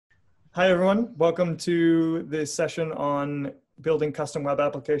Hi, everyone. Welcome to this session on building custom web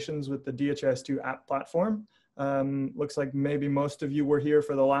applications with the DHIS2 app platform. Looks like maybe most of you were here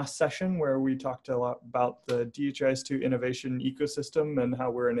for the last session where we talked a lot about the DHIS2 innovation ecosystem and how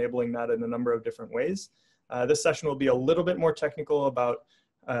we're enabling that in a number of different ways. This session will be a little bit more technical about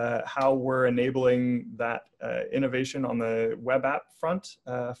how we're enabling that innovation on the web app front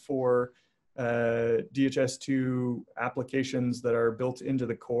for DHIS2 applications that are built into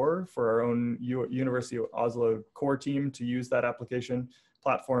the core for our own University of Oslo core team to use that application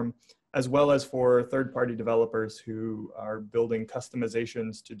platform, as well as for third-party developers who are building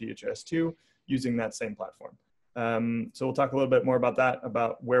customizations to DHIS2 using that same platform. So we'll talk a little bit more about that,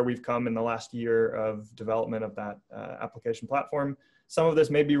 about where we've come in the last year of development of that application platform. Some of this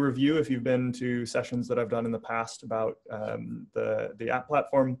may be review if you've been to sessions that I've done in the past about the app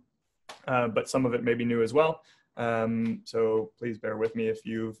platform. But some of it may be new as well. So please bear with me if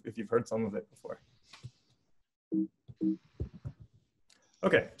you've heard some of it before.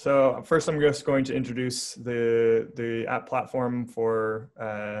 Okay, so first I'm just going to introduce the app platform for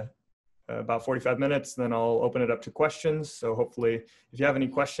about 45 minutes, then I'll open it up to questions. So hopefully if you have any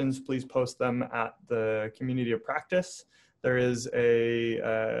questions, please post them at the community of practice. There is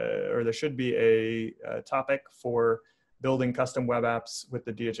or there should be a topic for building custom web apps with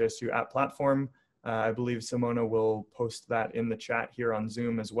the DHIS2 app platform. I believe Simona will post that in the chat here on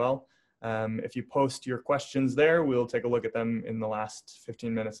Zoom as well. If you post your questions there, we'll take a look at them in the last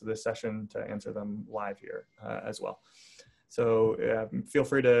 15 minutes of this session to answer them live here as well. So feel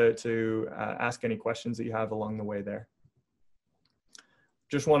free to ask any questions that you have along the way there.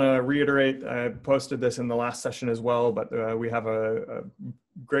 Just want to reiterate, I posted this in the last session as well, but we have a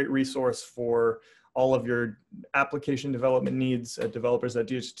great resource for all of your application development needs at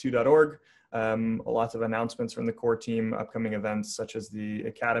developers.dhis2.org. Lots of announcements from the core team, upcoming events such as the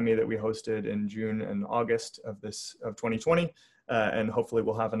Academy that we hosted in June and August of 2020, and hopefully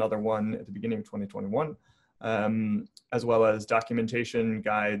we'll have another one at the beginning of 2021, as well as documentation,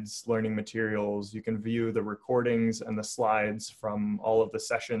 guides, learning materials. You can view the recordings and the slides from all of the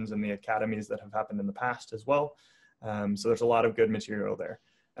sessions and the academies that have happened in the past as well. So there's a lot of good material there.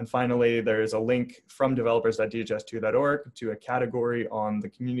 And finally, there's a link from developers.dhis2.org to a category on the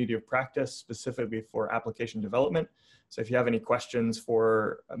community of practice specifically for application development. So if you have any questions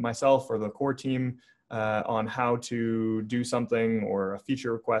for myself or the core team on how to do something or a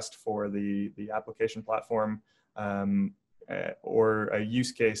feature request for the application platform or a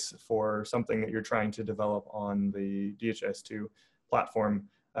use case for something that you're trying to develop on the DHIS2 platform,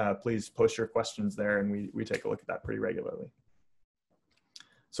 please post your questions there and we take a look at that pretty regularly.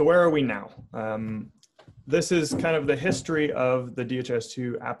 So where are we now? This is kind of the history of the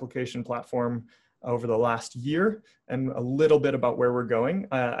DHIS2 application platform over the last year and a little bit about where we're going.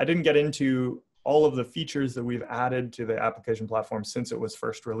 I didn't get into all of the features that we've added to the application platform since it was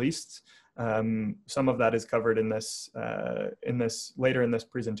first released. Some of that is covered in this later in this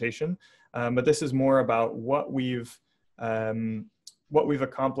presentation, but this is more about what we've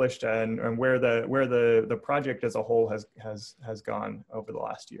accomplished and where the project as a whole has gone over the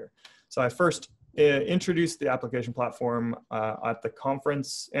last year. So I first introduced the application platform at the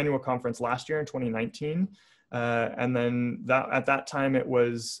annual conference last year in 2019. And then at that time it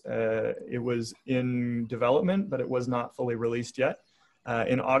was in development, but it was not fully released yet.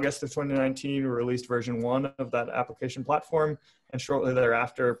 In August of 2019, we released version 1 of that application platform, and shortly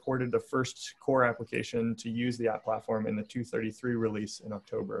thereafter ported the first core application to use the app platform in the 2.33 release in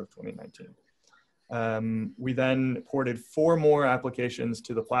October of 2019. We then ported 4 more applications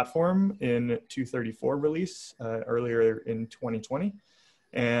to the platform in 2.34 release earlier in 2020.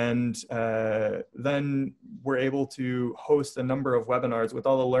 And then we're able to host a number of webinars with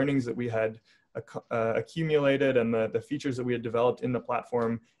all the learnings that we had accumulated and the features that we had developed in the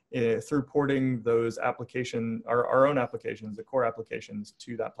platform through porting those our own applications, the core applications,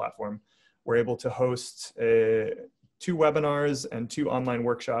 to that platform. We're able to host 2 webinars and 2 online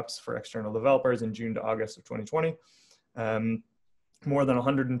workshops for external developers in June to August of 2020. More than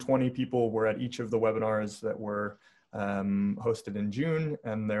 120 people were at each of the webinars that were hosted in June,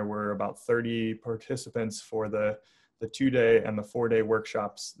 and there were about 30 participants for the 2-day and the 4-day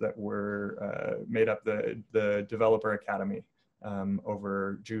workshops that were made up the Developer Academy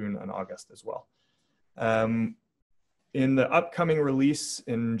over June and August as well. In the upcoming release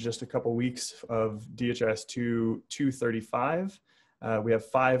in just a couple weeks of DHIS2 2.35, we have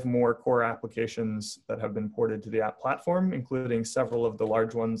 5 more core applications that have been ported to the app platform, including several of the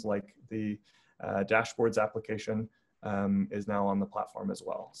large ones like the dashboards application is now on the platform as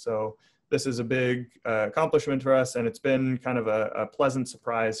well. So this is a big accomplishment for us, and it's been kind of a pleasant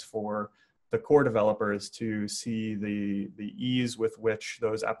surprise for the core developers to see the ease with which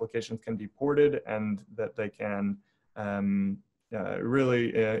those applications can be ported, and that they can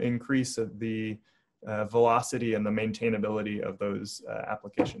really increase the velocity and the maintainability of those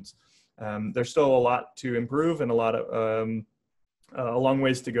applications. There's still a lot to improve and a long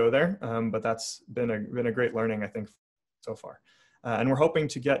ways to go there, but that's been a great learning, I think, so far. And we're hoping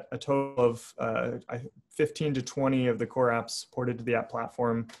to get a total of 15 to 20 of the core apps ported to the app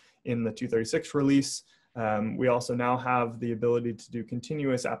platform in the 236 release. We also now have the ability to do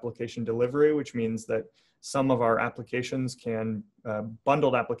continuous application delivery, which means that some of our applications can,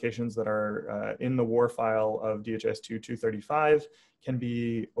 bundled applications that are in the WAR file of DHIS2 235 can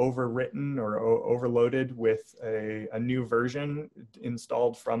be overwritten or overloaded with a new version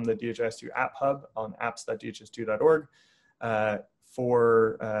installed from the DHIS2 App Hub on apps.dhis2.org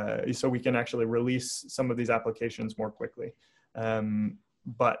so we can actually release some of these applications more quickly.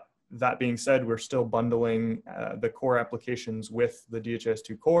 But that being said, we're still bundling the core applications with the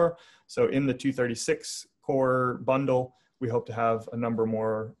DHIS2 core. So in the 236 core bundle, we hope to have a number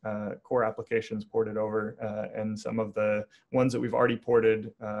more core applications ported over, and some of the ones that we've already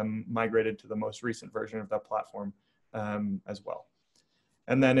ported migrated to the most recent version of that platform as well.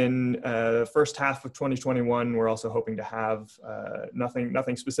 And then in first half of 2021, we're also hoping to have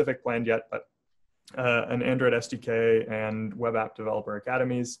nothing specific planned yet, but an Android SDK and web app developer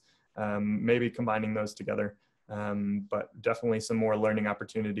academies, maybe combining those together. But definitely some more learning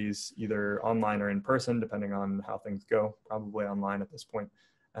opportunities, either online or in person, depending on how things go, probably online at this point,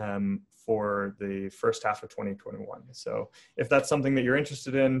 for the first half of 2021. So if that's something that you're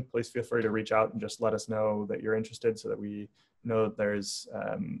interested in, please feel free to reach out and just let us know that you're interested, so that we know that there's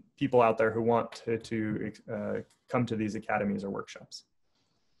people out there who want to come to these academies or workshops.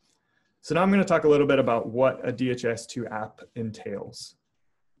 So now I'm going to talk a little bit about what a DHIS2 app entails.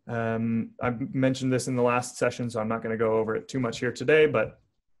 I've mentioned this in the last session, so I'm not going to go over it too much here today, but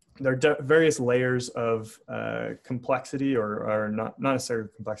there are various layers of complexity, or not necessarily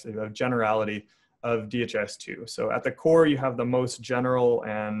complexity, but of generality of DHIS2. So at the core, you have the most general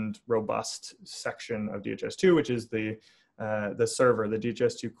and robust section of DHIS2, which is the server, the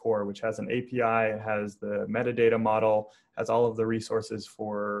DHIS2 core, which has an API, it has the metadata model, has all of the resources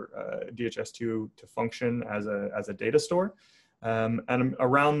for DHIS2 to function as a data store. And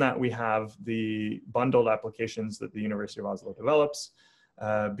around that, we have the bundled applications that the University of Oslo develops.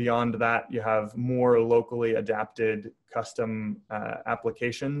 Beyond that, you have more locally adapted custom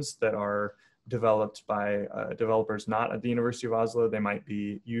applications that are developed by developers not at the University of Oslo. They might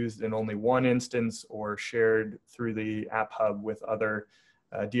be used in only one instance or shared through the App Hub with other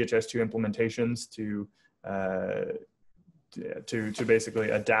DHIS2 implementations to basically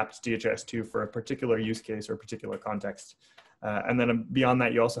adapt DHIS2 for a particular use case or particular context. And then beyond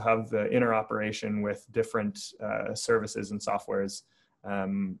that, you also have the interoperation with different services and softwares.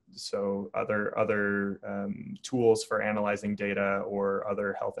 So other tools for analyzing data or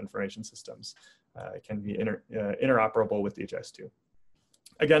other health information systems can be interoperable with DHIS2.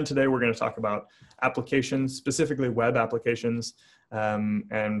 Again, today we're going to talk about applications, specifically web applications,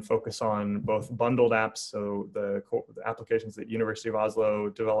 and focus on both bundled apps, so the applications that University of Oslo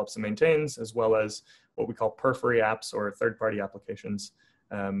develops and maintains, as well as what we call periphery apps, or third-party applications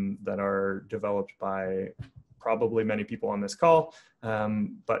that are developed by probably many people on this call,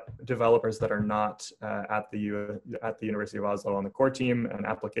 but developers that are not at the University of Oslo on the core team, and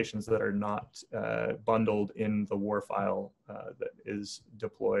applications that are not bundled in the WAR file that is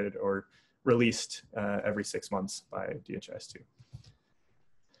deployed or released every 6 months by DHIS2.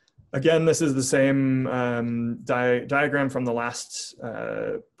 Again, this is the same diagram from the last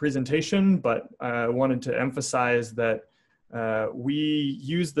presentation, but I wanted to emphasize that we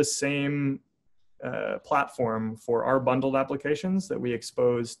use the same platform for our bundled applications that we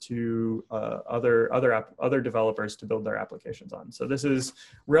expose to other developers to build their applications on. So this is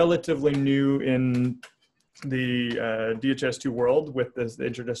relatively new in the DHIS2 world with the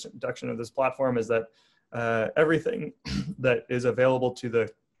introduction of this platform, is that everything that is available to the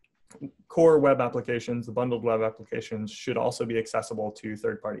core web applications, the bundled web applications, should also be accessible to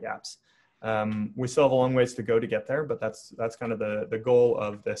third-party apps. We still have a long ways to go to get there, but that's kind of the goal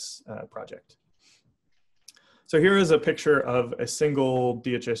of this project. So here is a picture of a single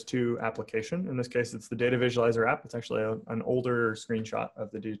DHIS2 application. In this case, it's the Data Visualizer app. It's actually an older screenshot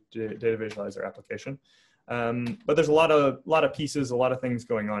of the Data Visualizer application. But there's a lot of pieces, a lot of things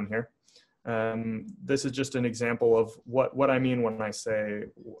going on here. This is just an example of what I mean when I say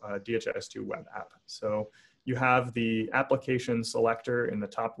DHIS2 web app. So you have the application selector in the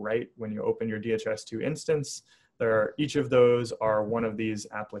top right when you open your DHIS2 instance. Each of those are one of these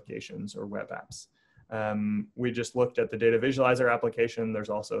applications or web apps. We just looked at the data visualizer application. There's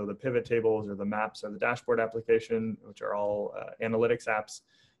also the pivot tables or the maps or the dashboard application, which are all analytics apps.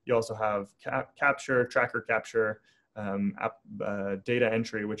 You also have capture, tracker capture, data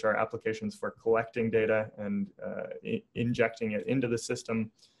entry, which are applications for collecting data and injecting it into the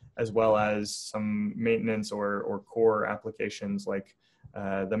system, as well as some maintenance or core applications like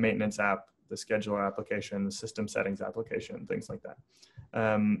the maintenance app, the scheduler application, the system settings application, things like that.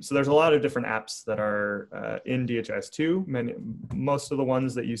 So there's a lot of different apps that are in DHIS2. Most of the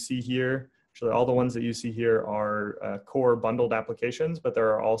ones that you see here, actually all the ones that you see here are core bundled applications, but there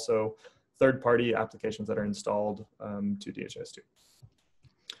are also third-party applications that are installed to DHIS2.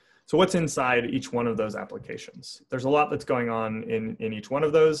 So what's inside each one of those applications? There's a lot that's going on in each one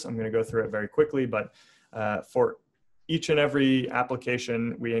of those. I'm going to go through it very quickly, but for each and every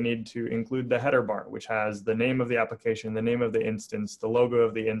application, we need to include the header bar, which has the name of the application, the name of the instance, the logo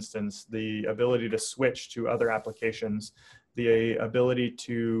of the instance, the ability to switch to other applications, the ability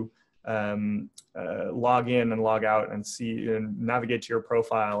to log in and log out and see and navigate to your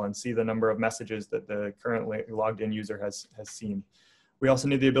profile and see the number of messages that the currently logged in user has seen. We also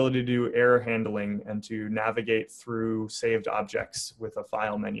need the ability to do error handling and to navigate through saved objects with a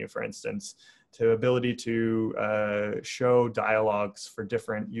file menu, for instance, to ability to show dialogues for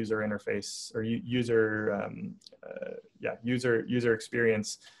different user interface or user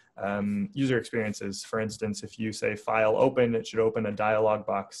experiences. For instance, if you say file open, it should open a dialog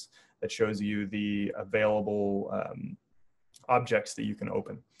box that shows you the available objects that you can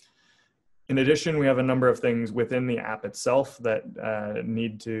open. In addition, we have a number of things within the app itself that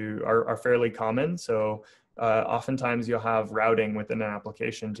are fairly common. So oftentimes you'll have routing within an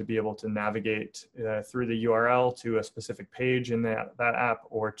application to be able to navigate through the URL to a specific page in that app,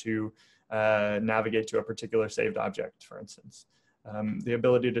 or to navigate to a particular saved object, for instance. The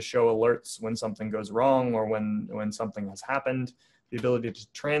ability to show alerts when something goes wrong or when something has happened. The ability to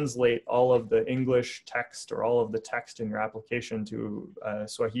translate all of the English text or all of the text in your application to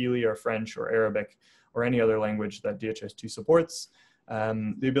Swahili or French or Arabic or any other language that DHIS2 supports.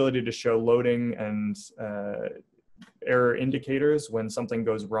 The ability to show loading and error indicators when something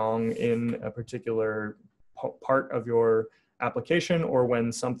goes wrong in a particular part of your application, or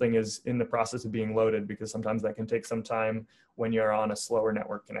when something is in the process of being loaded, because sometimes that can take some time when you're on a slower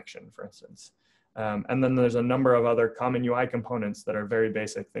network connection, for instance. And then there's a number of other common UI components that are very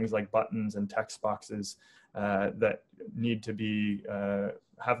basic, things like buttons and text boxes that need to be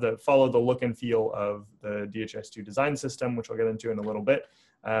follow the look and feel of the DHIS2 design system, which I'll get into in a little bit.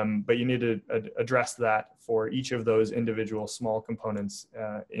 But you need to address that for each of those individual small components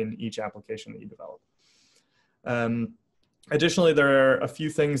in each application that you develop. Additionally, there are a few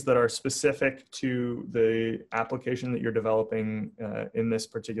things that are specific to the application that you're developing in this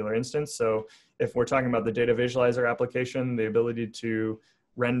particular instance. So if we're talking about the data visualizer application, the ability to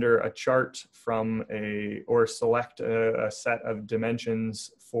render a chart from or select a set of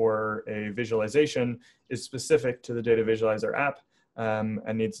dimensions for a visualization is specific to the data visualizer app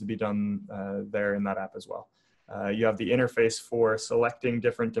and needs to be done there in that app as well. You have the interface for selecting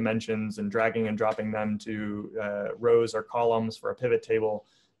different dimensions and dragging and dropping them to rows or columns for a pivot table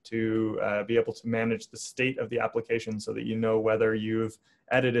to be able to manage the state of the application so that you know whether you've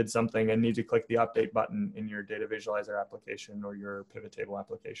edited something and need to click the update button in your data visualizer application or your pivot table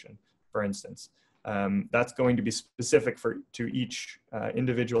application, for instance. That's going to be specific to each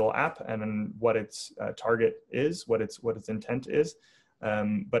individual app and what its target is, what its intent is.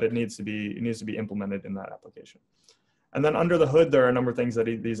 But it needs to be implemented in that application. And then under the hood, there are a number of things that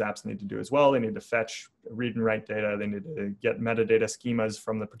these apps need to do as well. They need to fetch, read and write data. They need to get metadata schemas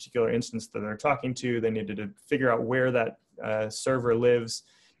from the particular instance that they're talking to. They need to figure out where that server lives.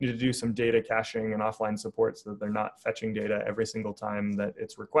 Need to do some data caching and offline support so that they're not fetching data every single time that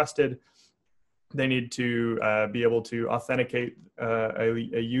it's requested. They need to be able to authenticate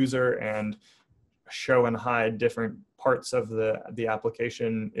a user and show and hide different parts of the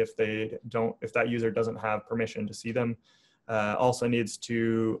application if that user doesn't have permission to see them. Also needs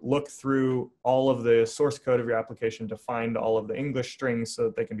to look through all of the source code of your application to find all of the English strings so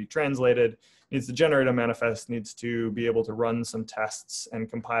that they can be translated. Needs to generate a manifest, needs to be able to run some tests and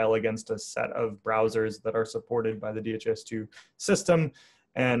compile against a set of browsers that are supported by the DHIS2 system.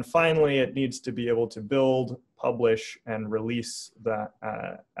 And finally, it needs to be able to build, publish, and release that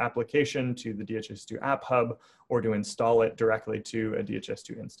application to the DHIS2 App Hub or to install it directly to a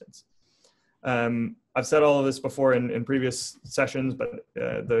DHIS2 instance. I've said all of this before in previous sessions, but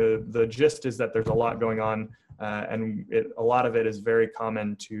the gist is that there's a lot going on, and a lot of it is very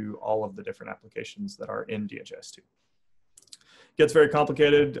common to all of the different applications that are in DHIS2. It gets very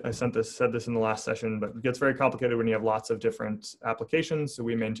complicated. I said this in the last session, but it gets very complicated when you have lots of different applications. So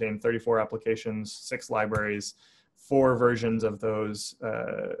we maintain 34 applications, 6 libraries, 4 versions of those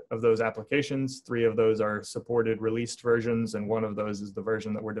applications. 3 of those are supported released versions, and 1 of those is the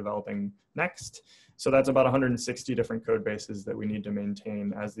version that we're developing next. So that's about 160 different code bases that we need to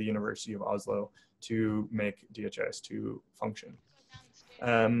maintain as the University of Oslo to make DHIS2 function.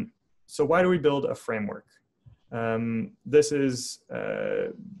 So why do we build a framework? This is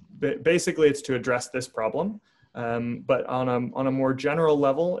basically it's to address this problem. But on a more general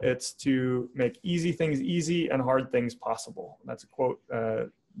level, it's to make easy things easy and hard things possible. That's a quote,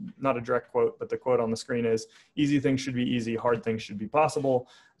 not a direct quote, but the quote on the screen is, "Easy things should be easy, hard things should be possible."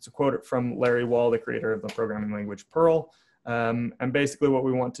 It's a quote from Larry Wall, the creator of the programming language Perl. And basically what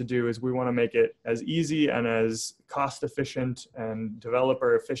we want to do is we want to make it as easy and as cost efficient and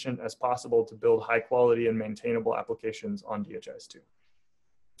developer efficient as possible to build high quality and maintainable applications on DHIS2.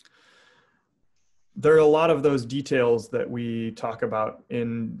 There are a lot of those details that we talk about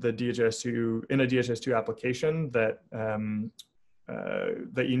in the DHIS2 a DHIS2 application that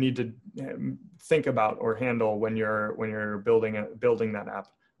that you need to think about or handle when you're building that app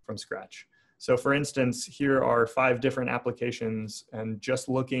from scratch. So for instance, here are 5 different applications, and just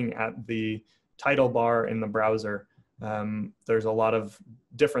looking at the title bar in the browser, there's a lot of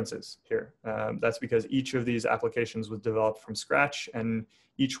differences here. That's because each of these applications was developed from scratch, and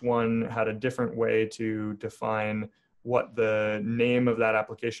each one had a different way to define what the name of that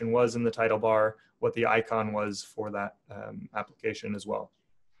application was in the title bar, what the icon was for that application as well.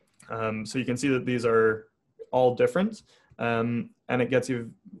 So you can see that these are all different, and it gets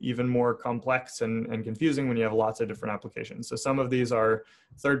you even more complex and confusing when you have lots of different applications. So some of these are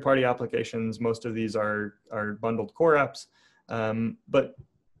third-party applications, most of these are bundled core apps, but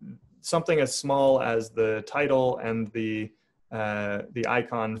something as small as the title and the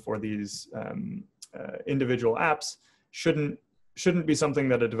icon for these individual apps shouldn't be something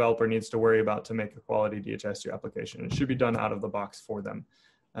that a developer needs to worry about to make a quality DHIS2 application. It should be done out of the box for them.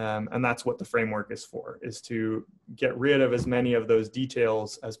 And that's what the framework is for, is to get rid of as many of those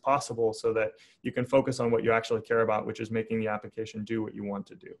details as possible so that you can focus on what you actually care about, which is making the application do what you want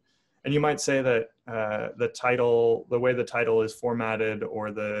to do. And you might say that the way the title is formatted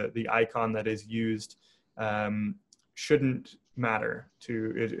or the icon that is used shouldn't matter.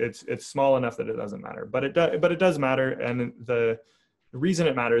 It's small enough that it doesn't matter, but it does matter. And the reason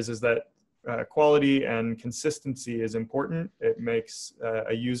it matters is that quality and consistency is important. It makes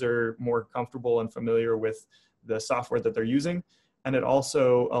a user more comfortable and familiar with the software that they're using. And it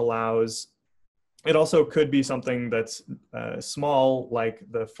also could be something that's small, like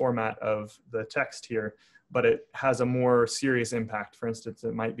the format of the text here, but it has a more serious impact. For instance,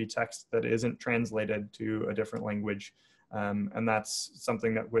 it might be text that isn't translated to a different language. And that's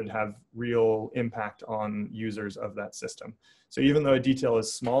something that would have real impact on users of that system. So even though a detail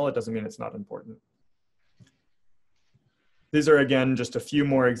is small, it doesn't mean it's not important. These are, again, just a few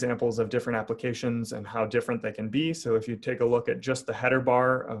more examples of different applications and how different they can be. So if you take a look at just the header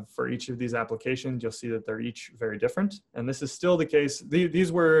bar for each of these applications, you'll see that they're each very different. And this is still the case.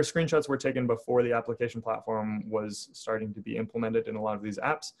 These screenshots were taken before the application platform was starting to be implemented in a lot of these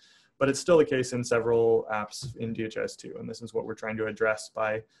apps. But it's still the case in several apps in DHIS2. And this is what we're trying to address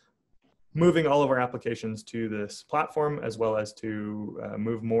by moving all of our applications to this platform, as well as to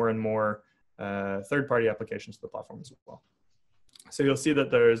move more and more third-party applications to the platform as well. So you'll see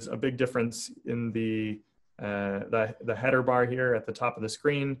that there's a big difference in the header bar here at the top of the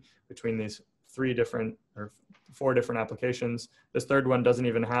screen between these 4 different applications. This third one doesn't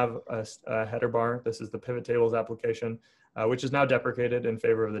even have a header bar. This is the pivot tables application, which is now deprecated in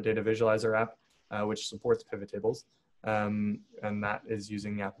favor of the data visualizer app, which supports pivot tables. And that is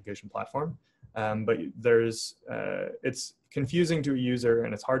using the application platform. But it's confusing to a user,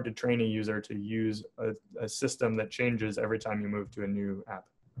 and it's hard to train a user to use a system that changes every time you move to a new app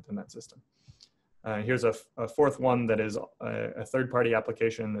within that system. Here's a 4th one that is a third-party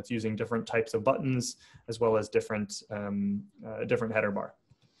application that's using different types of buttons, as well as different header bar.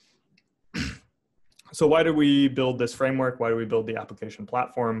 So why do we build this framework? Why do we build the application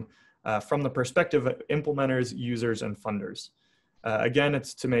platform? From the perspective of implementers, users, and funders. Again,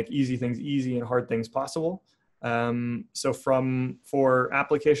 it's to make easy things easy and hard things possible. So for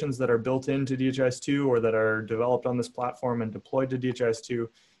applications that are built into DHIS2 or that are developed on this platform and deployed to DHIS2,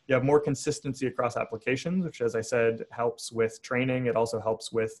 you have more consistency across applications, which, as I said, helps with training. It also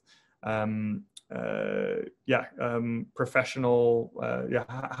helps with professional,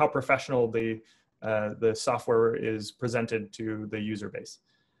 how professional the software is presented to the user base.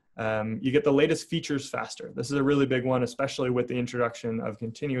 You get the latest features faster. This is a really big one, especially with the introduction of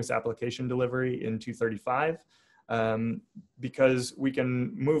continuous application delivery in 235, because we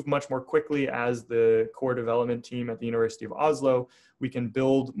can move much more quickly as the core development team at the University of Oslo. We can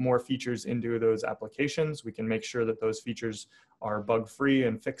build more features into those applications. We can make sure that those features are bug-free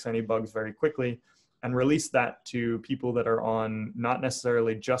and fix any bugs very quickly, and release that to people that are on not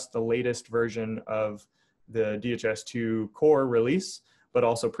necessarily just the latest version of the DHIS2 core release, but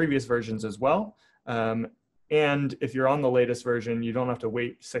also previous versions as well. And if you're on the latest version, you don't have to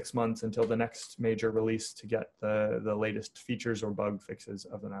wait 6 months until the next major release to get the latest features or bug fixes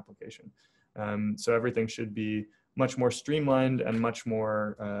of an application. So everything should be much more streamlined and much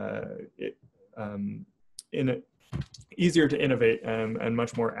more easier to innovate and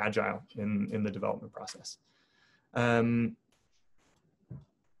much more agile in the development process.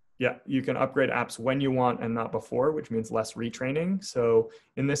 Yeah, you can upgrade apps when you want and not before, which means less retraining. So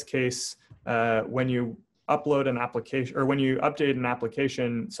in this case, when you upload an application, or when you update an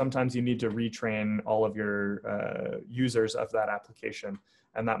application, sometimes you need to retrain all of your users of that application.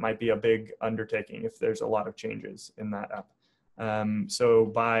 And that might be a big undertaking if there's a lot of changes in that app. So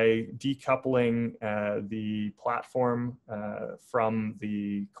by decoupling the platform from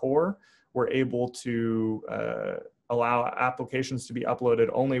the core, we're able to allow applications to be uploaded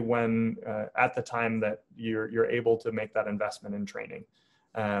only when at the time that you're able to make that investment in training.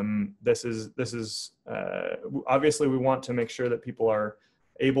 This is obviously we want to make sure that people are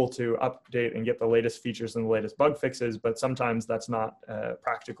able to update and get the latest features and the latest bug fixes, but sometimes that's not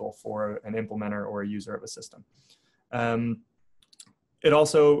practical for an implementer or a user of a system. It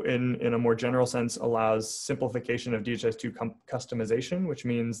also, in a more general sense, allows simplification of DHIS2 customization, which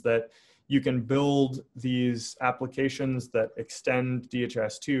means that you can build these applications that extend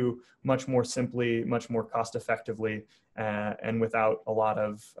DHIS2 much more simply, much more cost effectively, and without a lot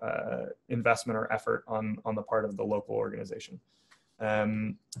of investment or effort on the part of the local organization.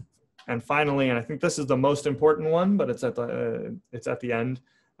 And finally, and I think this is the most important one, but it's at the end,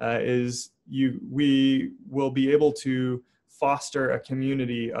 we will be able to foster a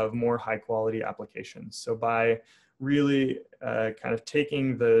community of more high quality applications. So by really kind of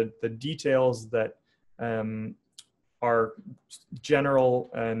taking the details that are general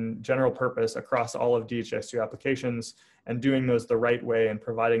purpose across all of DHIS2 applications and doing those the right way and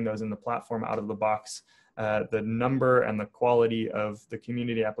providing those in the platform out of the box, the number and the quality of the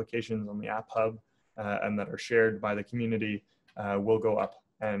community applications on the App Hub and that are shared by the community will go up.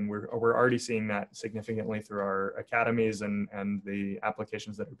 And we're already seeing that significantly through our academies and the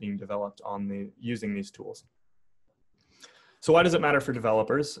applications that are being developed using these tools. So why does it matter for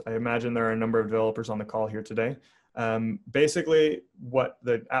developers? I imagine there are a number of developers on the call here today. Basically, what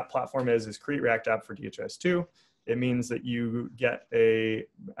the app platform is Create React App for DHIS2. It means that you get a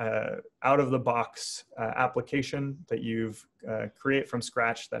out-of-the-box application that you've create from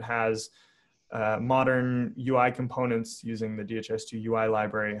scratch that has modern UI components using the DHIS2 UI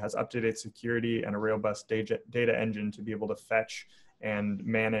library, has up-to-date security and a robust data engine to be able to fetch and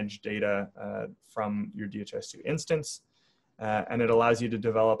manage data from your DHIS2 instance. And it allows you to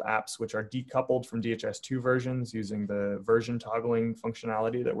develop apps which are decoupled from DHIS2 versions using the version toggling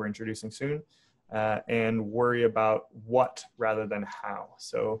functionality that we're introducing soon, and worry about what rather than how.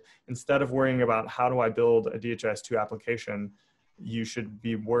 So instead of worrying about how do I build a DHIS2 application, you should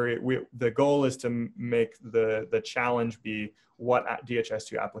be worried. The goal is to make the challenge be what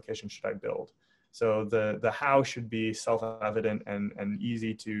DHIS2 application should I build. So the how should be self-evident and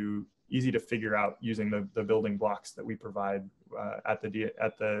easy to figure out using the building blocks that we provide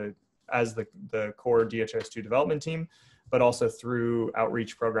as the core DHIS2 development team, but also through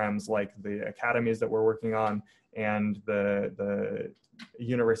outreach programs like the academies that we're working on and the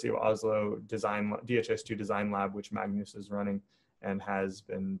University of Oslo DHIS2 Design Lab, which Magnus is running and has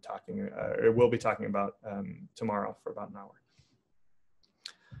been talking, or will be talking about tomorrow for about an hour.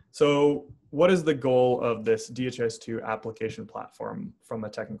 So what is the goal of this DHIS2 application platform from a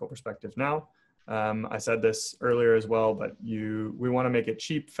technical perspective now? I said this earlier as well, but we want to make it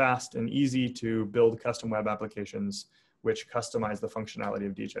cheap, fast, and easy to build custom web applications which customize the functionality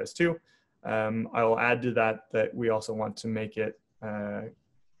of DHIS2. I will add to that we also want to make it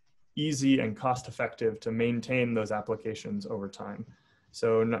easy and cost-effective to maintain those applications over time.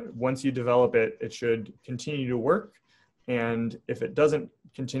 So once you develop it, it should continue to work. And if it doesn't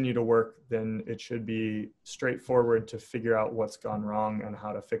continue to work, then it should be straightforward to figure out what's gone wrong and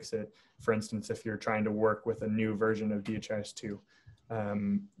how to fix it. For instance, if you're trying to work with a new version of DHIS2.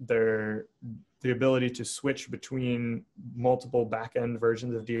 the ability to switch between multiple backend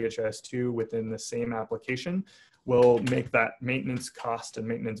versions of DHIS2 within the same application will make that maintenance cost and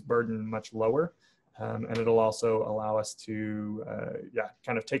maintenance burden much lower. And it'll also allow us to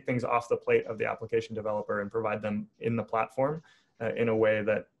kind of take things off the plate of the application developer and provide them in the platform in a way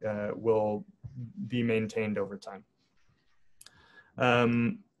that will be maintained over time.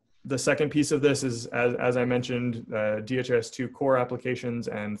 The second piece of this is, as I mentioned, DHIS2 core applications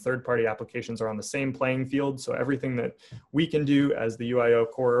and third-party applications are on the same playing field. So everything that we can do as the UIO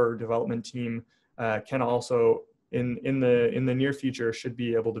core development team can also, in the near future, should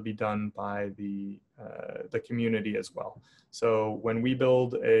be able to be done by the community as well. So when we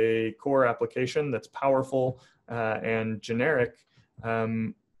build a core application that's powerful and generic,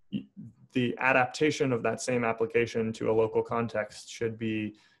 the adaptation of that same application to a local context should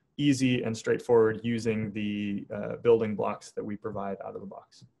be easy and straightforward using the building blocks that we provide out of the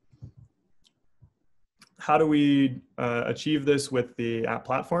box. How do we achieve this with the app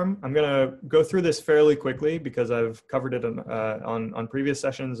platform? I'm going to go through this fairly quickly because I've covered it on previous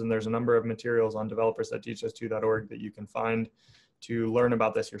sessions, and there's a number of materials on developers.dhis2.org that you can find to learn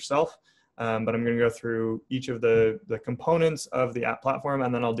about this yourself. But I'm going to go through each of the components of the app platform,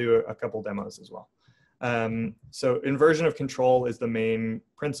 and then I'll do a couple demos as well. So inversion of control is the main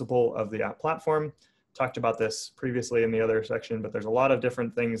principle of the app platform. Talked about this previously in the other section, but there's a lot of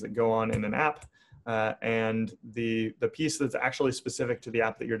different things that go on in an app. And the piece that's actually specific to the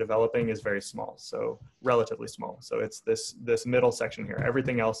app that you're developing is very small, so relatively small. So it's this middle section here.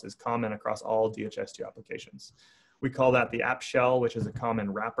 Everything else is common across all DHIS2 applications. We call that the app shell, which is a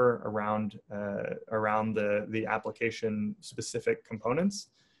common wrapper around the application specific components.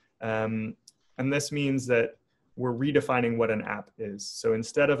 And this means that we're redefining what an app is. So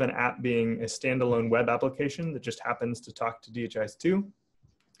instead of an app being a standalone web application that just happens to talk to DHIS2,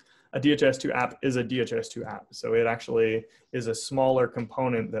 a DHIS2 app is a DHIS2 app. So it actually is a smaller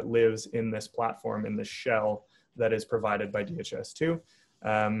component that lives in this platform, in this shell that is provided by DHIS2.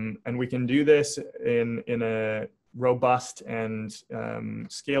 And we can do this in a robust and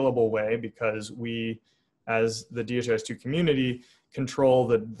scalable way because we, as the DHIS2 community, control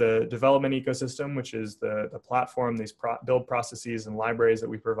the development ecosystem, which is the platform, these build processes and libraries that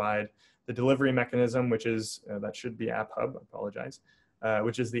we provide, the delivery mechanism, which is, that should be App Hub, I apologize,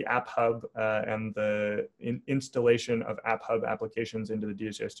 which is the App Hub and the installation of App Hub applications into the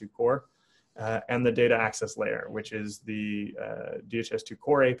DHIS2 core, and the data access layer, which is the DHIS2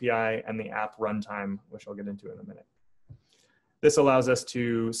 core API and the app runtime, which I'll get into in a minute. This allows us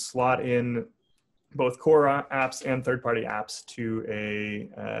to slot in both core apps and third-party apps to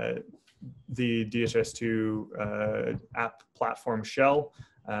the DHIS2 app platform shell.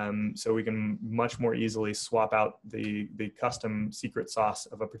 So we can much more easily swap out the custom secret sauce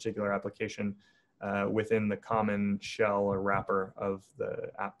of a particular application within the common shell or wrapper of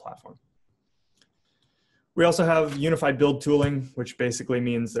the app platform. We also have unified build tooling, which basically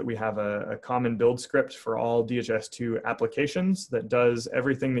means that we have a common build script for all DHIS2 applications that does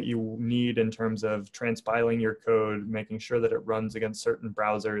everything that you need in terms of transpiling your code, making sure that it runs against certain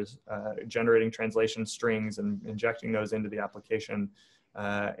browsers, generating translation strings and injecting those into the application,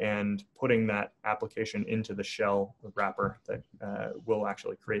 and putting that application into the shell wrapper that will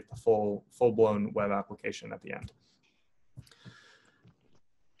actually create the full-blown web application at the end.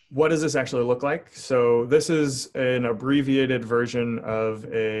 What does this actually look like? So this is an abbreviated version of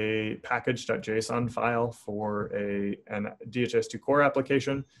a package.json file for a DHIS2 core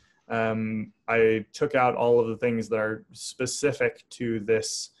application. I took out all of the things that are specific to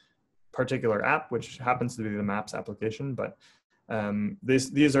this particular app, which happens to be the Maps application, but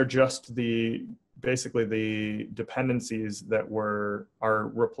these are just basically the dependencies that are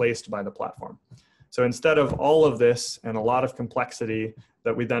replaced by the platform. So instead of all of this and a lot of complexity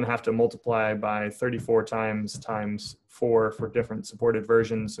that we then have to multiply by 34 times 4 for different supported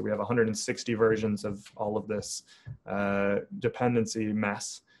versions, so we have 160 versions of all of this dependency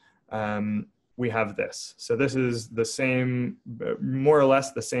mess, we have this. So this is the same, more or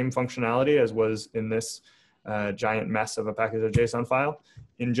less the same functionality as was in this giant mess of a package.json file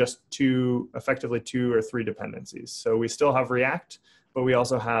in just effectively two or three dependencies. So we still have React, but we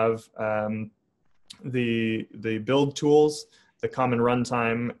also have the build tools, the common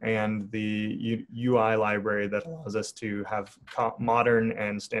runtime, and the UI library that allows us to have modern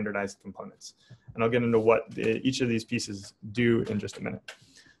and standardized components. And I'll get into what each of these pieces do in just a minute.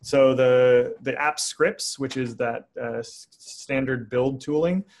 So the app scripts, which is that standard build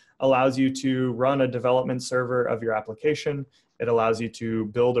tooling, allows you to run a development server of your application. It allows you to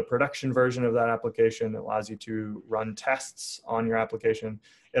build a production version of that application. It allows you to run tests on your application.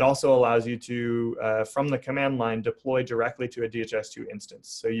 It also allows you to, from the command line, deploy directly to a DHIS2 instance.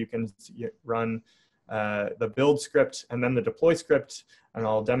 So you can run the build script and then the deploy script, and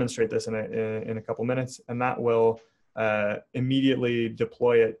I'll demonstrate this in a couple minutes, and that will immediately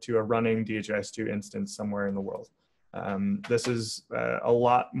deploy it to a running DHIS2 instance somewhere in the world. This is a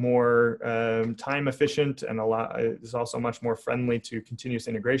lot more time efficient, and is also much more friendly to continuous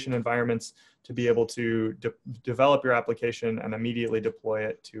integration environments to be able to develop your application and immediately deploy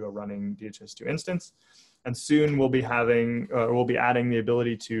it to a running DHIS2 instance. And soon we'll be adding the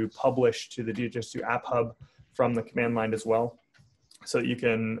ability to publish to the DHIS2 App Hub from the command line as well, so that you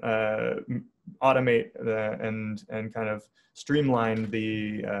can automate and kind of streamline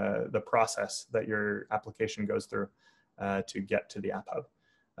the process that your application goes through to get to the App Hub.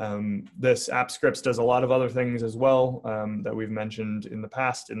 This app scripts does a lot of other things as well that we've mentioned in the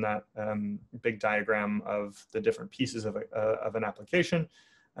past in that big diagram of the different pieces of an application,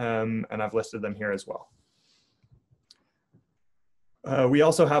 and I've listed them here as well. We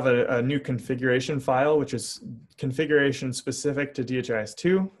also have a new configuration file, which is configuration specific to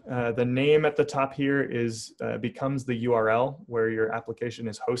DHIS2. The name at the top here becomes the URL where your application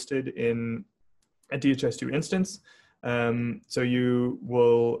is hosted in a DHIS2 instance. So you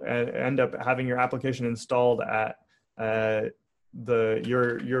will end up having your application installed at your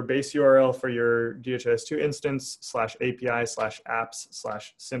base URL for your DHIS2 instance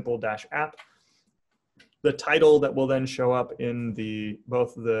 /API/apps/simple-app. The title that will then show up in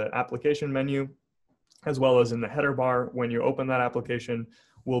both the application menu as well as in the header bar when you open that application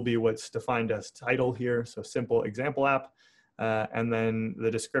will be what's defined as title here, so simple example app, and then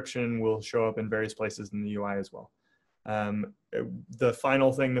the description will show up in various places in the UI as well. The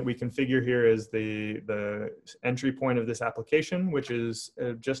final thing that we configure here is the entry point of this application, which is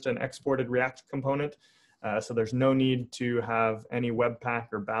just an exported React component. So there's no need to have any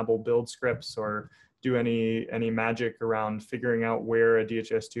Webpack or Babel build scripts or do any magic around figuring out where a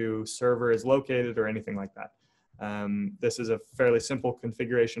DHIS2 server is located or anything like that. This is a fairly simple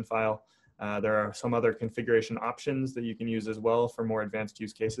configuration file. There are some other configuration options that you can use as well for more advanced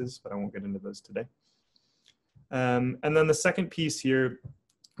use cases, but I won't get into those today. And then the second piece here,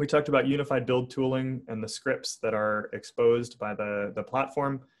 we talked about unified build tooling and the scripts that are exposed by the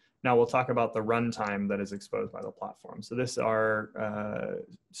platform. Now we'll talk about the runtime that is exposed by the platform. So this are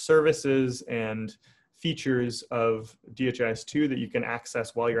services and features of DHIS2 that you can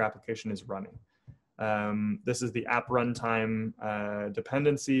access while your application is running. This is the app runtime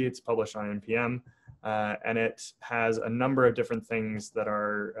dependency. It's published on NPM, and it has a number of different things that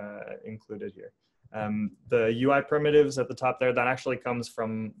are included here. The UI primitives at the top there, that actually comes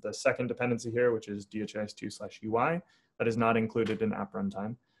from the second dependency here, which is DHIS2/UI. That is not included in app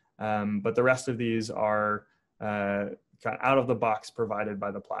runtime. But the rest of these are kind of out of the box provided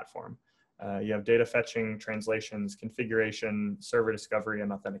by the platform. You have data fetching, translations, configuration, server discovery,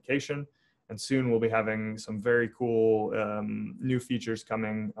 and authentication. And soon we'll be having some very cool new features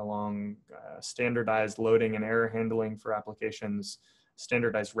coming along, standardized loading and error handling for applications,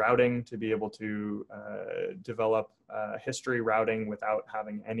 standardized routing to be able to develop history routing without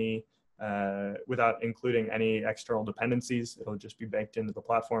having any without including any external dependencies. It'll just be baked into the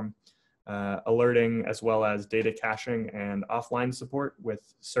platform. Alerting, as well as data caching and offline support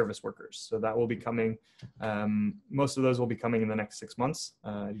with service workers. So that will be coming, most of those will be coming in the next 6 months.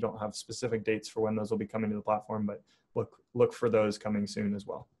 You don't have specific dates for when those will be coming to the platform, but look for those coming soon as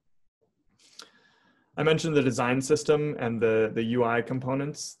well. I mentioned the design system and the UI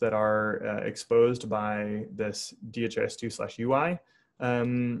components that are exposed by this DHIS2/UI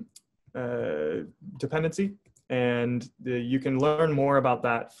dependency. And you can learn more about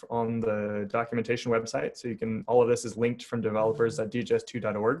that on the documentation website. So all of this is linked from developers at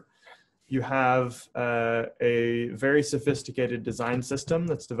dhis2.org. You have a very sophisticated design system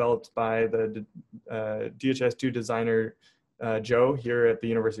that's developed by the DHIS2 designer, Joe, here at the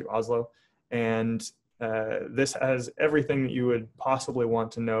University of Oslo. And this has everything that you would possibly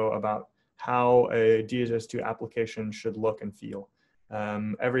want to know about how a DHIS2 application should look and feel.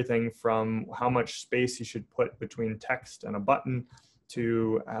 Everything from how much space you should put between text and a button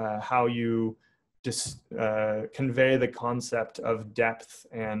to how you just convey the concept of depth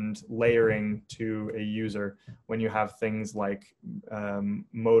and layering to a user when you have things like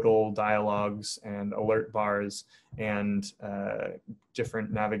modal dialogues and alert bars and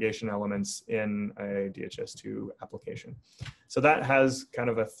different navigation elements in a DHIS2 application. So that has kind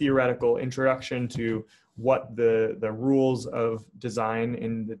of a theoretical introduction to what the rules of design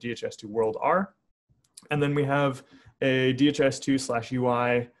in the DHIS2 world are. And then we have a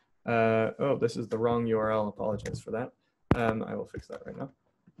DHIS2/UI. Oh, this is the wrong URL. Apologize for that. I will fix that right now.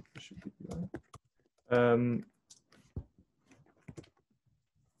 It should be UI.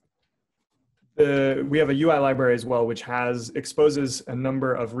 We have a UI library as well, which exposes a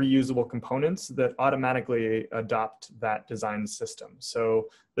number of reusable components that automatically adopt that design system. So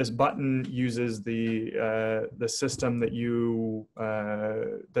this button uses the system that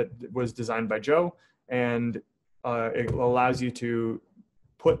that was designed by Joe, and it allows you to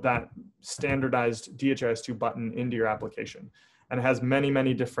put that standardized DHIS2 button into your application. And it has many,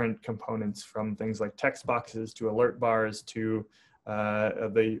 many different components, from things like text boxes to alert bars to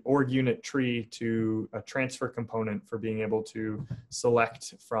the org unit tree to a transfer component for being able to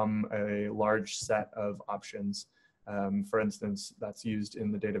select from a large set of options. For instance, that's used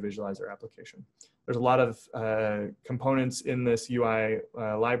in the data visualizer application. There's a lot of components in this UI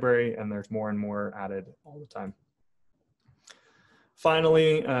library, and there's more and more added all the time.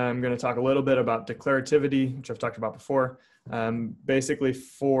 Finally, I'm going to talk a little bit about declarativity, which I've talked about before. Basically,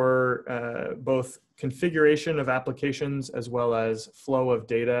 for both configuration of applications as well as flow of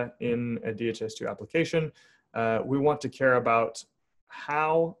data in a DHIS2 application, we want to care about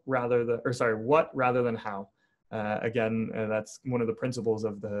what rather than how. Again, that's one of the principles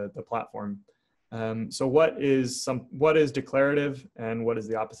of the platform. So what is declarative and what is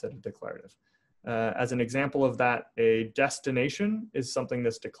the opposite of declarative? As an example of that, a destination is something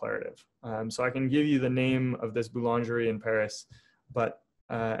that's declarative. So I can give you the name of this boulangerie in Paris,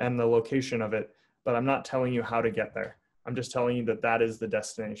 and the location of it, but I'm not telling you how to get there. I'm just telling you that that is the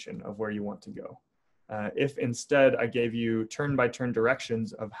destination of where you want to go. If instead I gave you turn-by-turn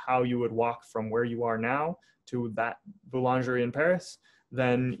directions of how you would walk from where you are now to that boulangerie in Paris,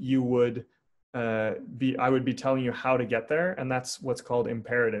 then you would I would be telling you how to get there, and that's what's called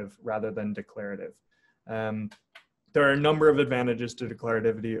imperative rather than declarative. There are a number of advantages to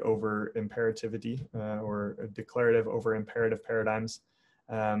declarativity over imperativity, or declarative over imperative paradigms.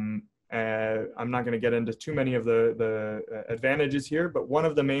 I'm not going to get into too many of the advantages here, but one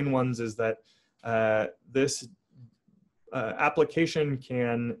of the main ones is that this application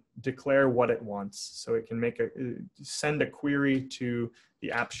can declare what it wants. So it can send a query to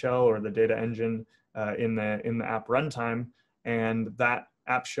the app shell or the data engine in the app runtime, and that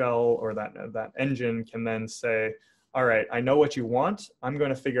app shell or that engine can then say, all right, I know what you want, I'm going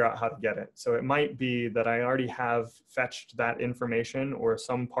to figure out how to get it. So it might be that I already have fetched that information or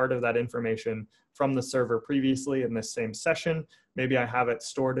some part of that information from the server previously in this same session. Maybe I have it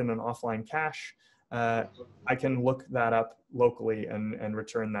stored in an offline cache. I can look that up locally and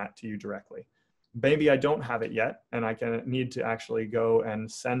return that to you directly. Maybe I don't have it yet, and I need to actually go and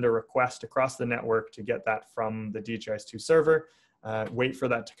send a request across the network to get that from the DHIS2 server, wait for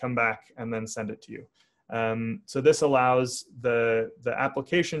that to come back, and then send it to you. So this allows the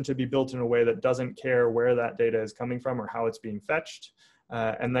application to be built in a way that doesn't care where that data is coming from or how it's being fetched.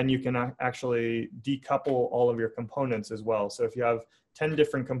 And then you can actually decouple all of your components as well. So if you have 10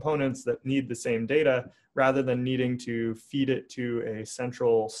 different components that need the same data, rather than needing to feed it to a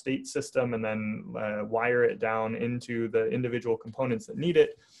central state system and then wire it down into the individual components that need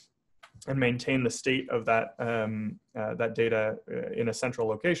it and maintain the state of that, that data in a central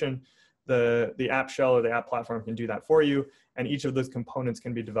location, the app shell or the app platform can do that for you. And each of those components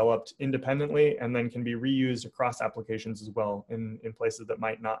can be developed independently and then can be reused across applications as well in places that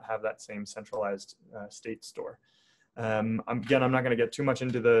might not have that same centralized state store. Again, I'm not going to get too much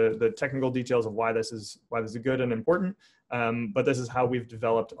into the technical details of why this is good and important, but this is how we've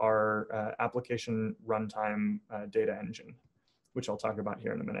developed our application runtime data engine, which I'll talk about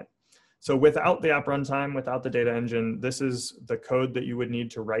here in a minute. So without the app runtime, without the data engine, this is the code that you would need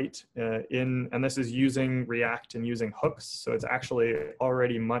to write and this is using React and using hooks. So it's actually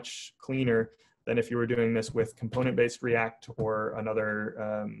already much cleaner than if you were doing this with component-based React or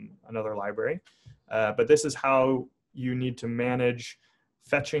another library. But this is how you need to manage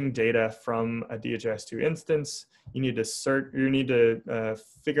fetching data from a DHIS2 instance. You need to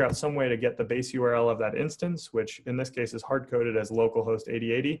figure out some way to get the base URL of that instance, which in this case is hard-coded as localhost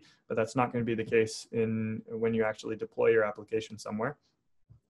 8080, but that's not going to be the case when you actually deploy your application somewhere.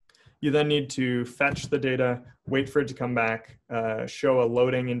 You then need to fetch the data, wait for it to come back, show a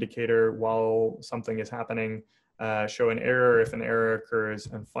loading indicator while something is happening, show an error if an error occurs,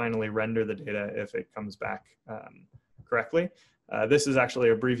 and finally render the data if it comes back correctly. This is actually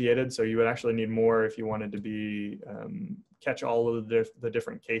abbreviated, so you would actually need more if you wanted to catch all of the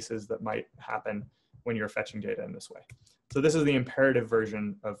different cases that might happen when you're fetching data in this way. So this is the imperative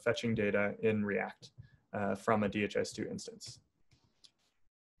version of fetching data in React from a DHIS2 instance.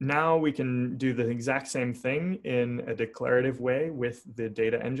 now we can do the exact same thing in a declarative way with the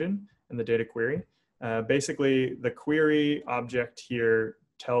data engine and the data query. Basically, the query object here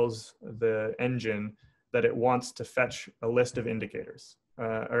tells the engine that it wants to fetch a list of indicators.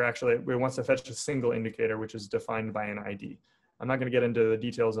 Or actually, it wants to fetch a single indicator, which is defined by an ID. I'm not going to get into the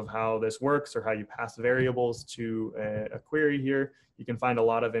details of how this works or how you pass variables to a query here. You can find a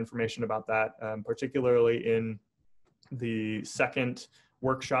lot of information about that, particularly in the second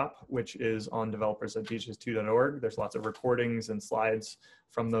workshop, which is on developers at DHIS2.org. There's lots of recordings and slides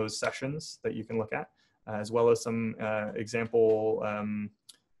from those sessions that you can look at, as well as some example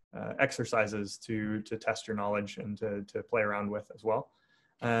exercises to test your knowledge and to play around with as well.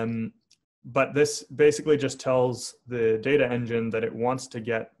 But this basically just tells the data engine that it wants to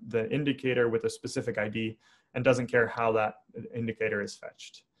get the indicator with a specific ID and doesn't care how that indicator is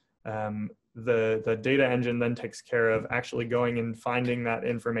fetched. The data engine then takes care of actually going and finding that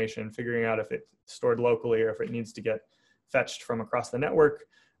information, figuring out if it's stored locally or if it needs to get fetched from across the network,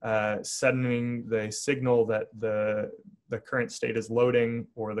 sending the signal that the current state is loading,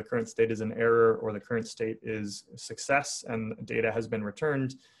 or the current state is an error, or the current state is success and data has been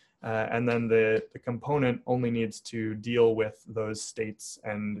returned. And then the component only needs to deal with those states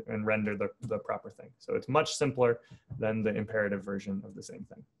and render the proper thing. So it's much simpler than the imperative version of the same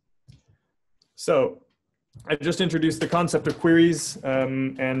thing. So I just introduced the concept of queries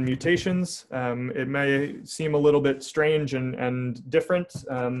and mutations. It may seem a little bit strange and different.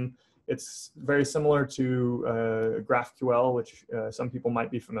 It's very similar to GraphQL, which some people might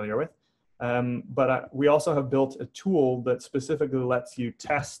be familiar with. But we also have built a tool that specifically lets you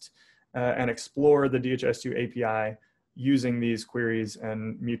test and explore the DHIS2 API using these queries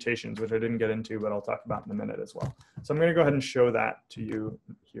and mutations, which I didn't get into, but I'll talk about in a minute as well. So I'm going to go ahead and show that to you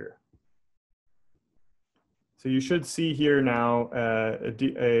here. So you should see here now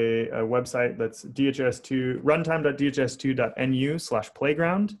a website that's DHIS2,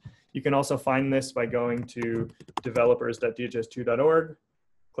 runtime.dhis2.nu/playground. You can also find this by going to developers.dhis2.org,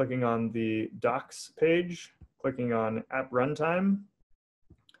 clicking on the docs page, clicking on app runtime.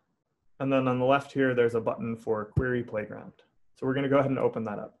 And then on the left here, there's a button for query playground. So we're going to go ahead and open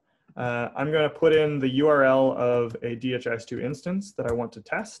that up. I'm going to put in the URL of a DHIS2 instance that I want to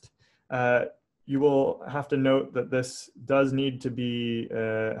test. You will have to note that this does need to be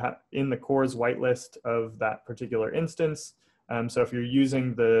in the CORS whitelist of that particular instance. So if you're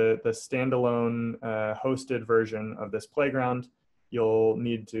using the standalone hosted version of this playground, you'll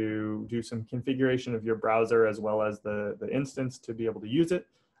need to do some configuration of your browser as well as the instance to be able to use it.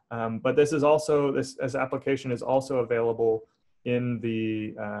 But this is also, this application is also available in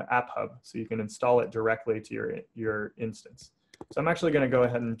the App Hub, so you can install it directly to your instance. So I'm actually going to go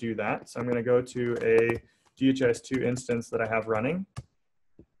ahead and do that. So I'm going to go to a DHIS2 instance that I have running.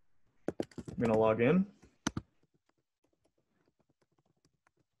 I'm going to log in.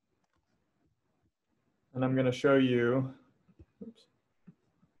 And I'm going to show you, oops.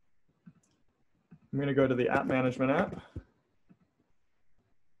 I'm going to go to the App Management app,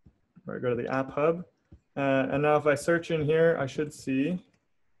 or go to the App Hub. And now if I search in here, I should see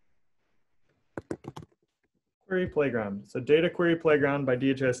Query Playground. So Data Query Playground by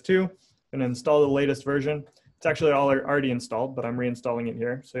DHIS2. I'm going to install the latest version. It's actually already installed, but I'm reinstalling it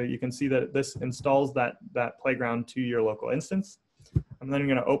here. So you can see that this installs that playground to your local instance. I'm then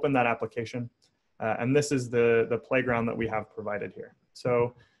going to open that application. And this is the playground that we have provided here.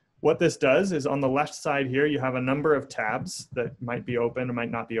 So what this does is on the left side here, you have a number of tabs that might be open or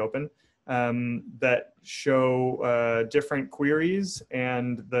might not be open that show different queries,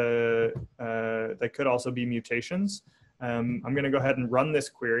 and they could also be mutations. I'm going to go ahead and run this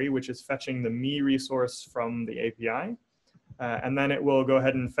query, which is fetching the me resource from the API. And then it will go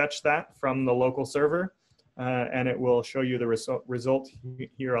ahead and fetch that from the local server, and it will show you the result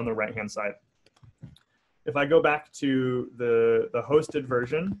here on the right-hand side. If I go back to the hosted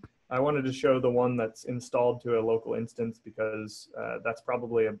version, I wanted to show the one that's installed to a local instance because that's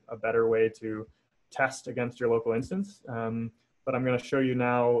probably a better way to test against your local instance. But I'm going to show you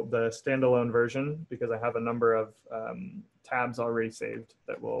now the standalone version because I have a number of tabs already saved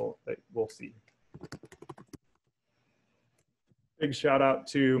that we'll see. Big shout out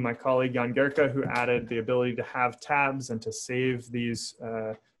to my colleague Jan Gerke, who added the ability to have tabs and to save these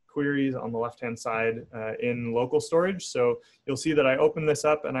queries on the left-hand side in local storage. So you'll see that I open this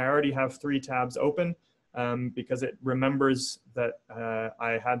up and I already have 3 tabs open because it remembers that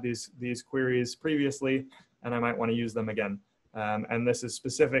I had these queries previously and I might want to use them again. And this is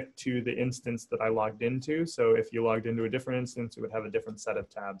specific to the instance that I logged into. So if you logged into a different instance, it would have a different set of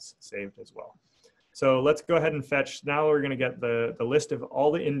tabs saved as well. So let's go ahead and fetch. Now we're going to get the list of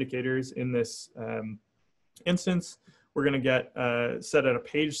all the indicators in this instance. We're going to get set at a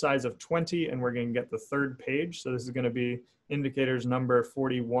page size of 20, and we're going to get the third page. So this is going to be indicators number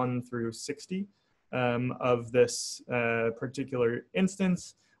 41 through 60 of this particular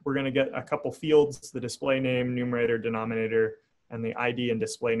instance. We're going to get a couple fields: the display name, numerator, denominator, and the ID and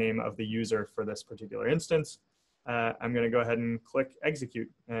display name of the user for this particular instance. I'm going to go ahead and click execute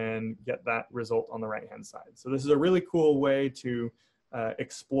and get that result on the right-hand side. So this is a really cool way to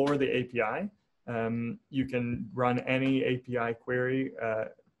explore the API. You can run any API query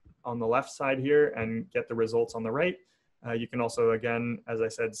on the left side here and get the results on the right. You can also, again, as I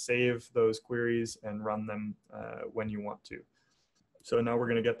said, save those queries and run them when you want to. So now we're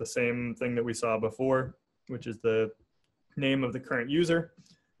going to get the same thing that we saw before, which is the name of the current user.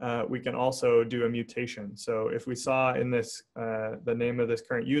 We can also do a mutation. So if we saw in this, the name of this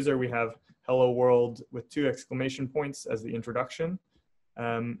current user, we have hello world with 2 exclamation points as the introduction.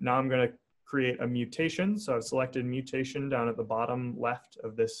 Now I'm going to create a mutation. So I've selected mutation down at the bottom left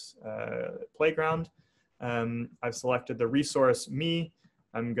of this playground. I've selected the resource me.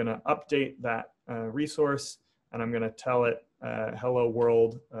 I'm going to update that resource, and I'm going to tell it hello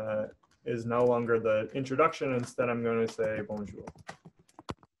world is no longer the introduction. Instead, I'm going to say bonjour.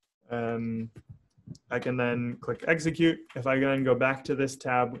 I can then click execute. If I then go back to this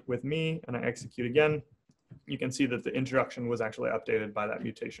tab with me and I execute again, you can see that the introduction was actually updated by that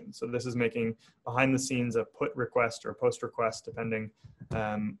mutation. So this is making behind the scenes a put request or post request, depending,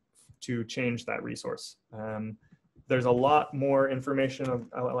 to change that resource. There's a lot more information,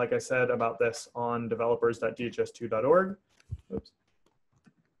 like I said, about this on developers.dhis2.org. Oops.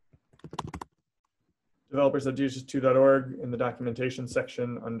 Developers.dhis2.org in the documentation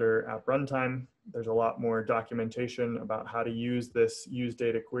section under app runtime. There's a lot more documentation about how to use this use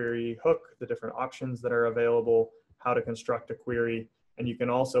data query hook, the different options that are available, how to construct a query. And you can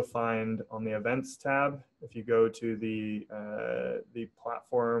also find on the events tab, if you go to the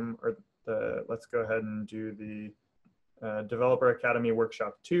platform, or let's go ahead and do the Developer Academy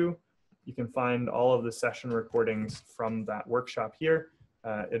Workshop 2. You can find all of the session recordings from that workshop here.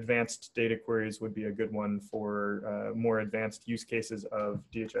 Advanced data queries would be a good one for more advanced use cases of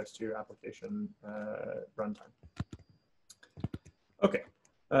DHIS2 application runtime. Okay,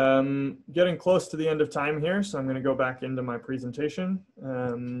 getting close to the end of time here, so I'm going to go back into my presentation.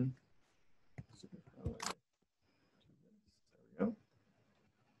 There we go.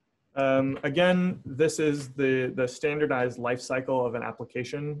 Again, this is the standardized life cycle of an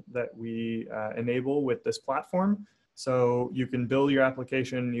application that we enable with this platform. So you can build your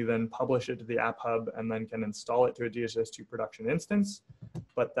application, you then publish it to the App Hub, and then can install it to a DHIS2 production instance,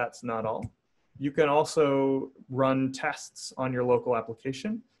 but that's not all. You can also run tests on your local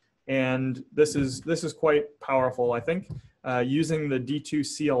application, and this is quite powerful, I think. Using the D2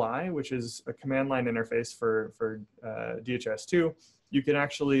 CLI, which is a command line interface for DHIS2, you can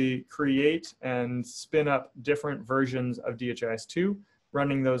actually create and spin up different versions of DHIS2,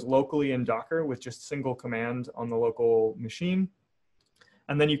 running those locally in Docker with just single command on the local machine.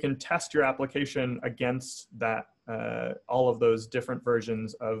 And then you can test your application against that, all of those different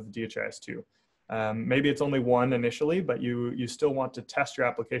versions of DHIS2. Maybe it's only one initially, but you still want to test your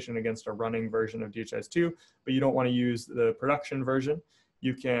application against a running version of DHIS2, but you don't want to use the production version.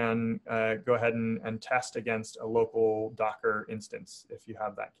 You can go ahead and test against a local Docker instance if you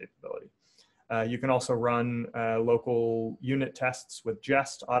have that capability. You can also run local unit tests with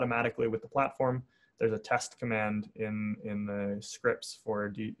Jest automatically with the platform. There's a test command in the scripts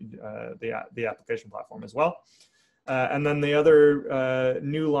for the application platform as well. And then the other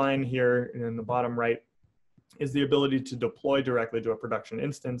new line here in the bottom right is the ability to deploy directly to a production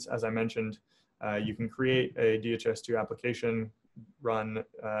instance. As I mentioned, you can create a DHIS2 application, run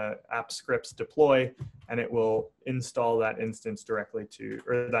app scripts deploy, and it will install that instance directly to,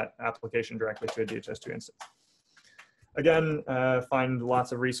 or that application directly to a DHIS2 instance. Again, find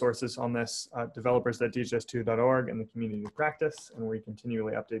lots of resources on this at developers.dhis2.org in the community practice, and we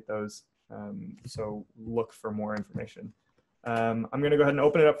continually update those. So look for more information. I'm going to go ahead and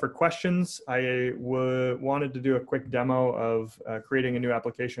open it up for questions. I wanted to do a quick demo of creating a new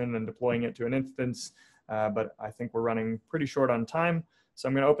application and deploying it to an instance, but I think we're running pretty short on time. So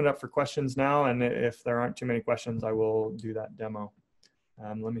I'm going to open it up for questions now, and if there aren't too many questions, I will do that demo.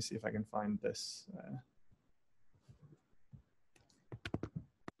 Let me see if I can find this.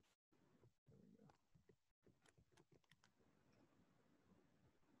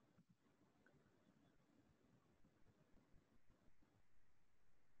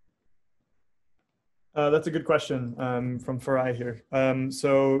 That's a good question from Farai here.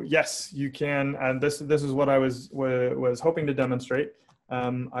 So yes, you can, and this is what I was hoping to demonstrate.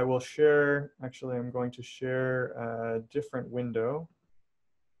 I will share. Actually, I'm going to share a different window.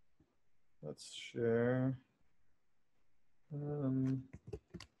 Let's share.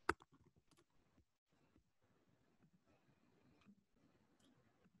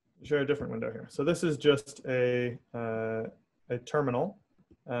 Share a different window here. So this is just a terminal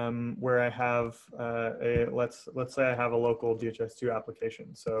where I have let's say I have a local DHIS2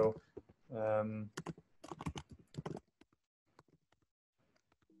 application. So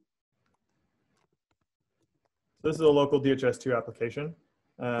this is a local DHIS2 application.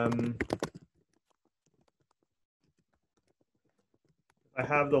 I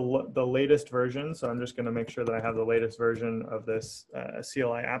have the latest version, so I'm just going to make sure that I have the latest version of this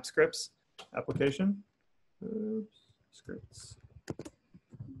CLI app scripts application. Oops, scripts.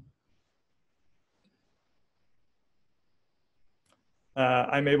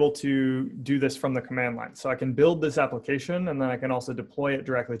 I'm able to do this from the command line. So I can build this application, and then I can also deploy it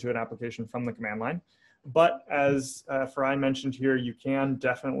directly to an application from the command line. But as Farai mentioned here, you can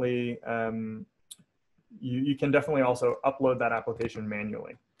definitely you can definitely also upload that application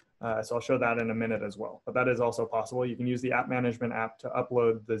manually. So I'll show that in a minute as well. But that is also possible. You can use the app management app to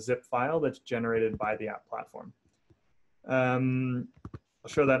upload the zip file that's generated by the app platform. I'll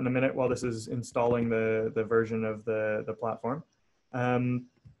show that in a minute while this is installing the version of the platform.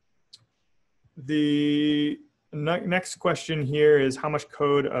 The next question here is how much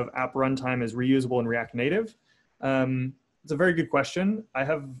code of app runtime is reusable in React Native? It's a very good question.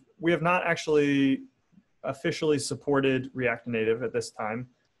 We have not actually officially supported React Native at this time.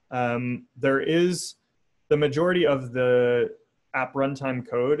 There is the majority of the app runtime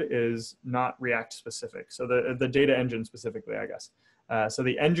code is not React specific. So the data engine specifically, I guess. So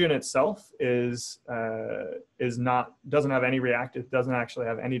the engine itself doesn't have any React. It doesn't actually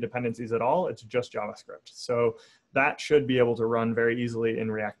have any dependencies at all. It's just JavaScript. So that should be able to run very easily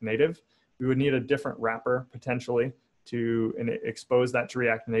in React Native. We would need a different wrapper potentially to expose that to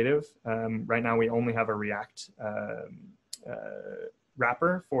React Native. Right now we only have a React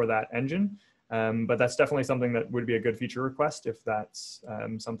wrapper for that engine. But that's definitely something that would be a good feature request if that's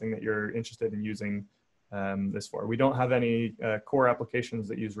something that you're interested in using this for. We don't have any core applications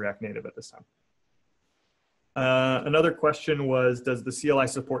that use React Native at this time. Another question was, does the CLI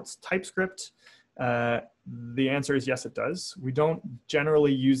support TypeScript? The answer is yes, it does. We don't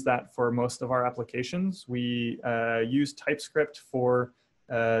generally use that for most of our applications. We use TypeScript for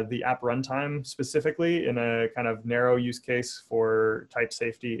the app runtime specifically in a kind of narrow use case for type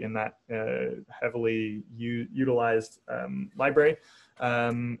safety in that heavily utilized library.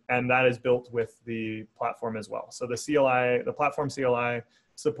 And that is built with the platform as well. So the platform CLI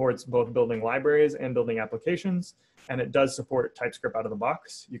supports both building libraries and building applications, and it does support TypeScript out of the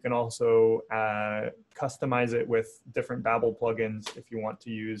box. You can also customize it with different Babel plugins if you want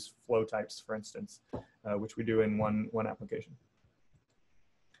to use flow types, for instance, which we do in one application.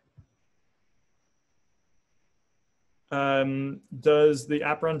 Does the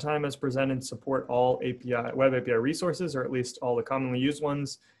app runtime as presented support all web API resources, or at least all the commonly used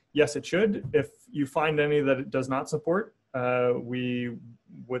ones? Yes, it should. If you find any that it does not support, we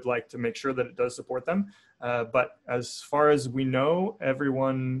would like to make sure that it does support them. But as far as we know, every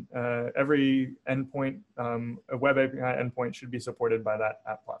endpoint, a web API endpoint should be supported by that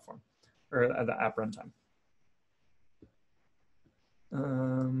app platform or the app runtime.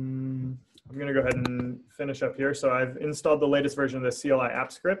 I'm going to go ahead and finish up here. So I've installed the latest version of the CLI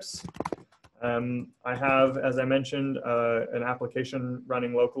app scripts. I have, as I mentioned, an application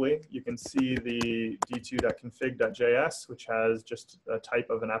running locally. You can see the d2.config.js, which has just a type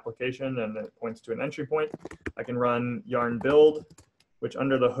of an application and it points to an entry point. I can run yarn build, which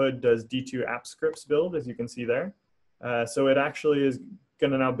under the hood does d2 app scripts build, as you can see there. So it actually is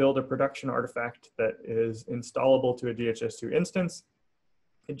going to now build a production artifact that is installable to a DHIS2 instance.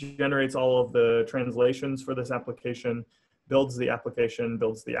 It generates all of the translations for this application, builds the application,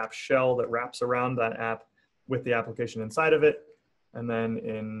 builds the app shell that wraps around that app with the application inside of it. And then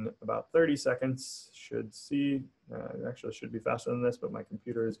in about 30 seconds, should see, actually should be faster than this, but my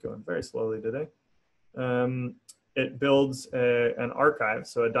computer is going very slowly today. It builds an archive,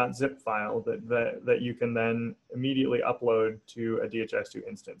 so a .zip file that you can then immediately upload to a DHIS2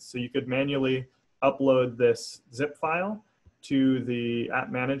 instance. So you could manually upload this zip file to the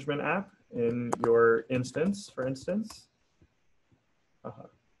app management app in your instance, for instance.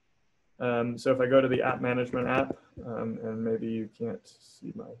 So if I go to the app management app, and maybe you can't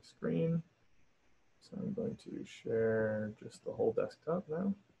see my screen, so I'm going to share just the whole desktop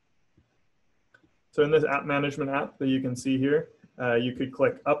now. So in this app management app that you can see here, you could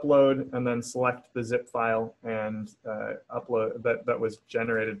click upload and then select the zip file and upload that was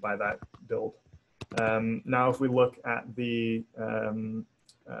generated by that build. Now, if we look at the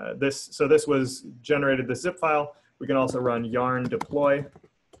this was generated the zip file. We can also run yarn deploy.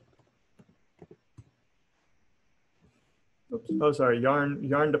 Oops. Oh, sorry,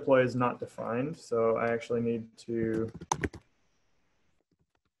 yarn deploy is not defined, so I actually need to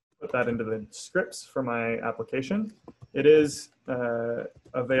put that into the scripts for my application. It is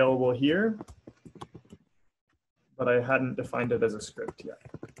available here, but I hadn't defined it as a script yet.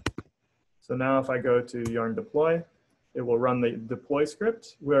 So now if I go to yarn deploy, it will run the deploy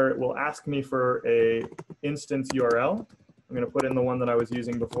script where it will ask me for a instance URL. I'm going to put in the one that I was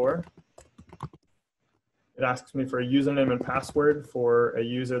using before. It asks me for a username and password for a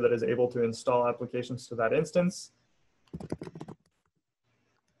user that is able to install applications to that instance.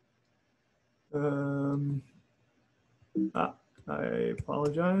 I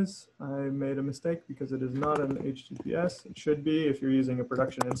apologize. I made a mistake because it is not an HTTPS. It should be if you're using a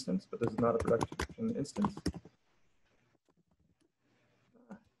production instance, but this is not a production instance.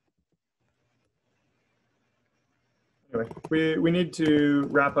 Anyway, we need to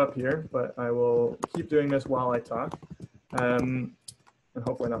wrap up here, but I will keep doing this while I talk and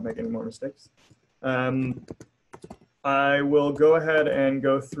hopefully not make any more mistakes. I will go ahead and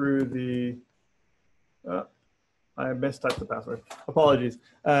go through the, I mistyped the password, apologies.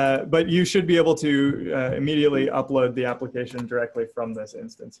 But you should be able to immediately upload the application directly from this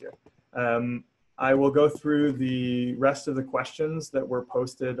instance here. I will go through the rest of the questions that were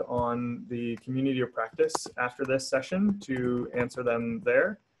posted on the community of practice after this session to answer them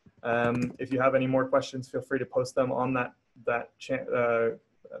there. If you have any more questions, feel free to post them on that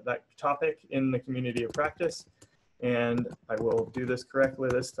topic in the community of practice. And I will do this correctly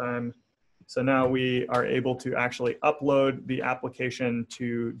this time. So now we are able to actually upload the application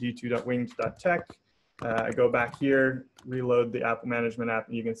to d2.winged.tech. I go back here, reload the app management app,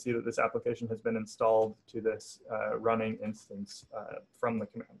 and you can see that this application has been installed to this running instance from the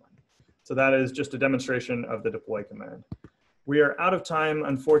command line. So that is just a demonstration of the deploy command. We are out of time,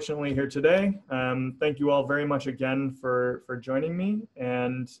 unfortunately, here today. Thank you all very much again for joining me.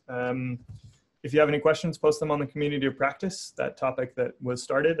 And if you have any questions, post them on the community of practice, that topic that was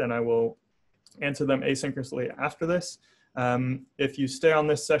started, and I will answer them asynchronously after this. If you stay on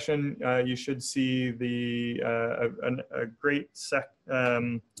this session, you should see a great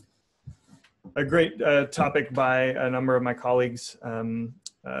topic by a number of my colleagues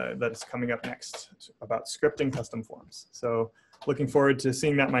that is coming up next about scripting custom forms. So looking forward to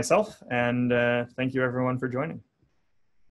seeing that myself, and thank you everyone for joining.